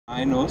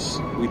Ainos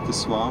with the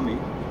Swami,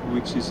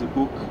 which is a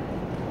book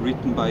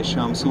written by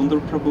Sundar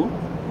Prabhu,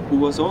 who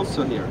was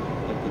also here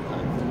at the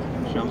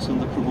time.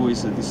 Sundar Prabhu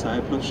is a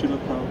disciple of Srila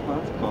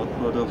Prabhupada,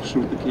 godbrother of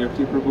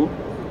Kirti Prabhu,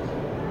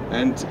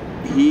 and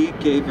he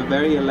gave a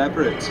very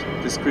elaborate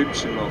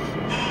description of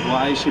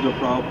why Srila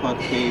Prabhupada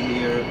came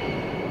here,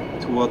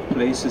 to what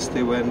places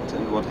they went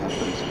and what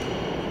happened.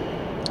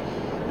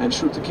 And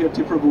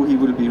Kirti Prabhu he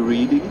will be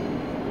reading,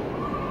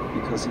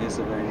 because he has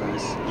a very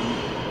nice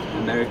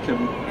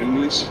American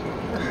English,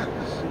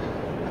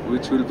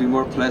 which will be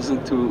more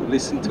pleasant to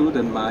listen to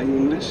than my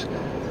English.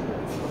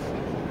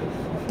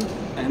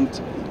 And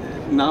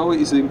now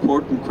is an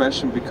important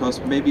question,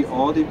 because maybe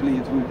audibly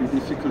it will be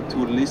difficult to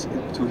listen,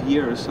 to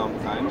hear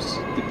sometimes,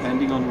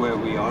 depending on where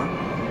we are.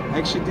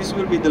 Actually, this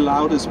will be the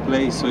loudest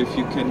place, so if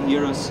you can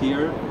hear us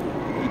here,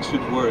 it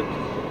should work.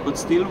 But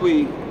still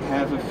we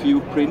have a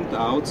few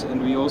printouts,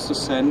 and we also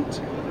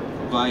sent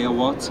via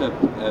WhatsApp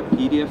a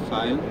PDF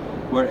file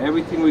where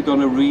everything we're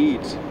gonna read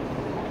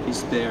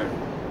is there.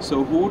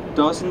 So who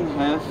doesn't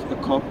have a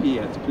copy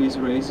yet? Please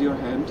raise your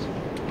hand.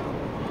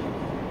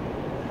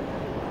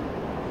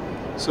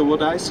 So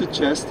what I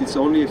suggest, it's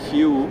only a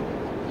few,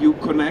 you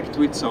connect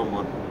with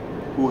someone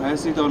who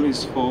has it on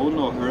his phone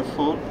or her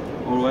phone,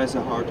 or who has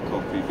a hard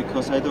copy,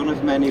 because I don't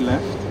have many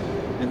left,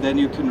 and then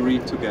you can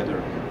read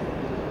together.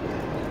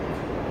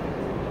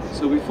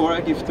 So before I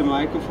give the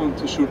microphone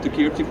to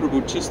Kirti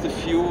Prabhu, just a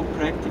few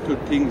practical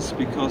things,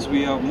 because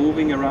we are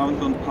moving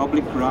around on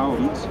public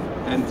ground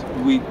and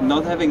we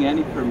not having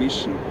any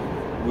permission.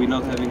 We're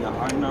not having a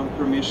Harinam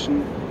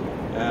permission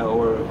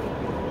or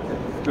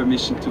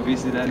permission to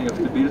visit any of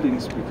the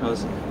buildings,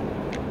 because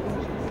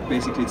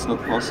basically it's not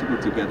possible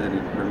to get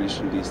any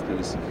permission these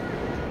days.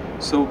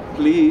 So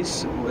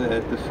please,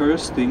 the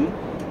first thing,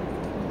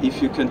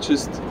 if you can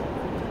just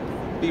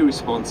be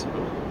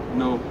responsible.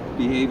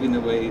 Behave in a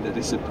way that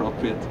is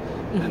appropriate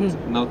and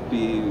not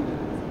be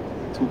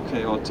too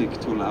chaotic,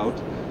 too loud.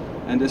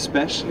 And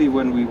especially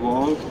when we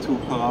walk to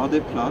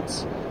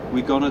Paradeplatz,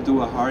 we're gonna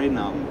do a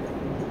Harinam.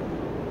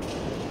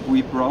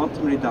 We brought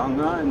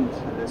Mridanga and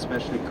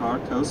especially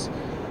kartals,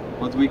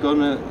 but we're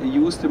gonna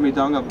use the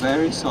Mridanga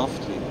very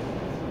softly,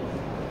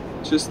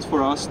 just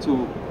for us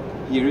to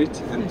hear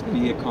it and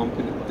be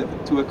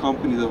to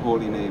accompany the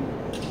holy name.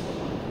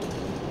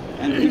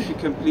 And if you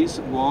can please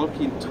walk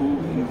in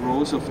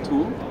rows of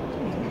two,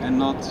 and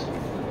not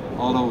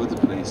all over the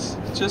place.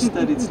 Just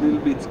that it's a little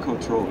bit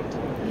controlled.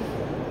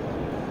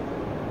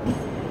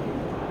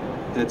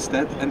 That's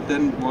that. And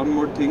then one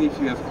more thing, if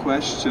you have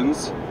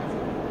questions,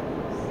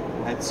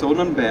 at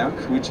Sonnenberg,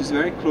 which is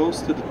very close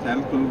to the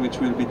temple, which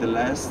will be the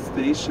last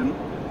station,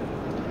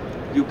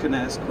 you can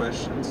ask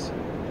questions.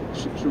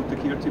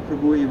 Kirti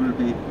Prabhu, he will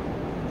be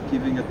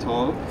giving a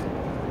talk,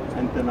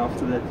 and then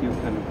after that you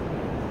can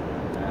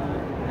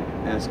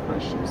ask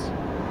questions.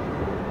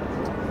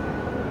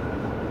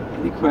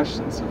 Any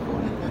questions so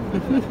far?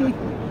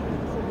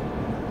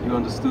 You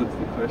understood,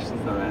 the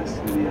questions are asked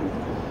in the end.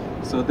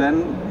 So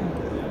then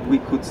we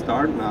could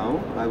start now.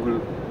 I will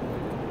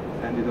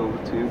hand it over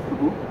to you,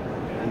 Prabhu,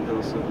 and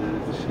also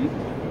the sheet.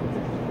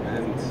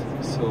 And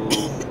so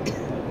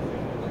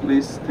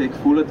please take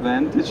full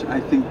advantage. I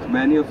think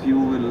many of you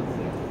will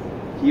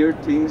hear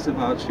things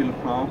about Srila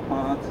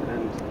Prabhupada,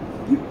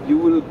 and you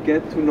will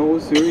get to know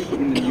Zürich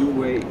in a new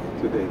way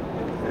today,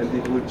 and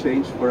it will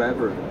change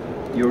forever.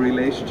 Your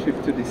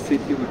relationship to this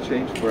city will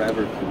change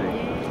forever today.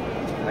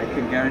 I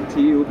can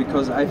guarantee you,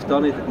 because I've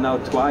done it now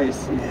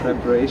twice in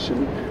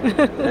preparation,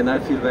 and I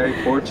feel very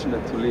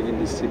fortunate to live in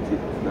this city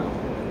now.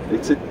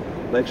 It's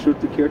like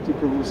Kirti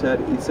Prabhu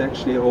said, it's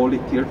actually a holy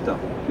tirtha,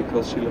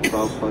 because Srila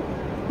Prabhupada,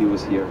 he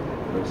was here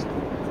first.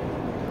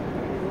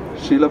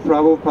 Srila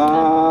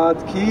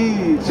Prabhupada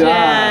ki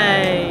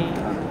jai!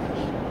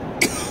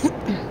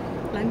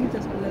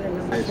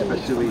 I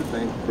especially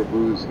thank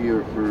Prabhu's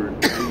here for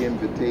the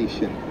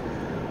invitation.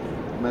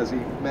 As he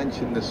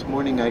mentioned, this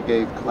morning I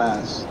gave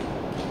class.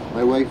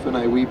 My wife and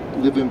I, we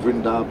live in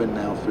Vrindavan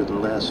now for the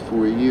last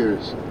 4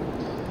 years.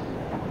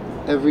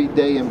 Every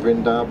day in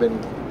Vrindavan,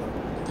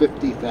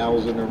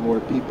 50,000 or more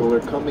people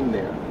are coming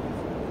there.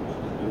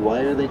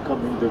 Why are they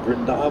coming to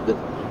Vrindavan?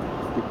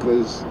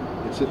 Because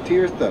it's a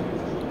tirtha,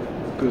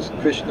 because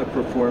Krishna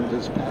performed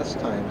his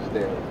pastimes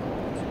there.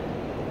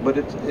 But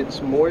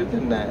it's more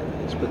than that.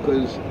 It's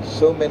because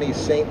so many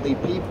saintly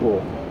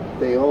people,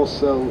 they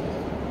also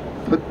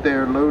put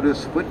their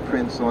lotus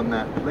footprints on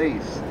that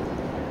place.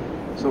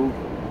 So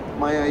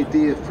my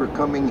idea for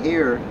coming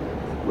here,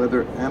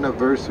 whether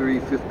anniversary,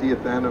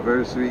 50th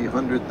anniversary,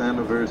 100th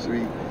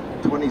anniversary,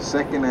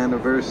 22nd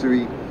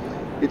anniversary,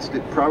 it's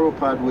that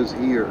Prabhupada was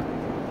here.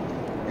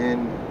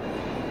 And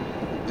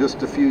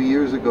just a few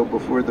years ago,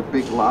 before the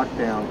big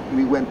lockdown,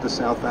 we went to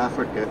South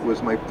Africa. It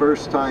was my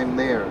first time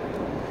there.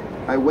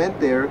 I went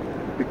there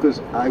because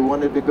I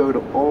wanted to go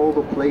to all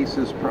the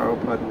places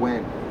Prabhupada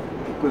went.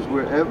 Because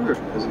wherever,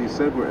 as he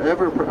said,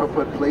 wherever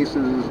Prabhupada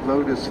places his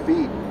lotus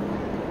feet,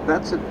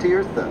 that's a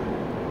tirtha.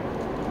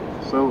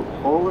 So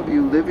all of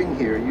you living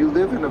here, you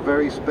live in a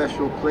very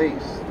special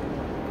place.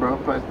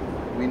 Prabhupada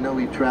We know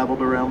he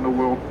traveled around the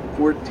world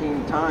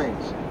 14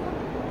 times.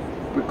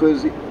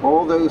 Because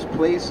all those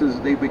places,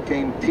 they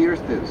became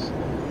tirthas.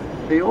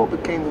 They all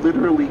became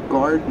literally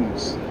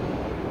gardens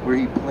where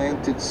he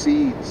planted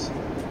seeds.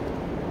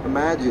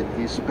 Imagine,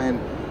 he spent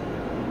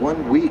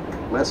 1 week,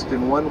 less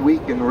than 1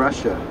 week in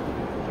Russia.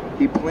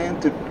 He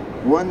planted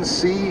one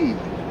seed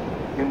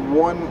in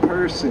one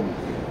person.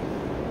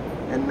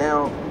 And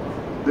now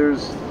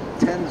there's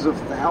tens of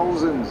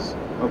thousands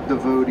of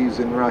devotees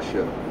in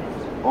Russia,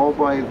 all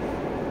by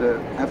the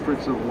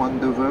efforts of one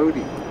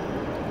devotee.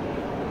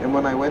 And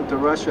when I went to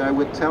Russia, I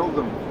would tell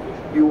them,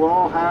 you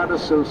all had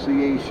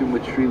association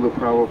with Srila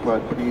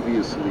Prabhupada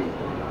previously.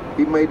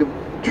 He might have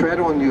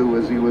tread on you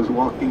as he was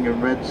walking in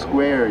Red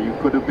Square. You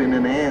could have been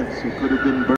an ant. You could have been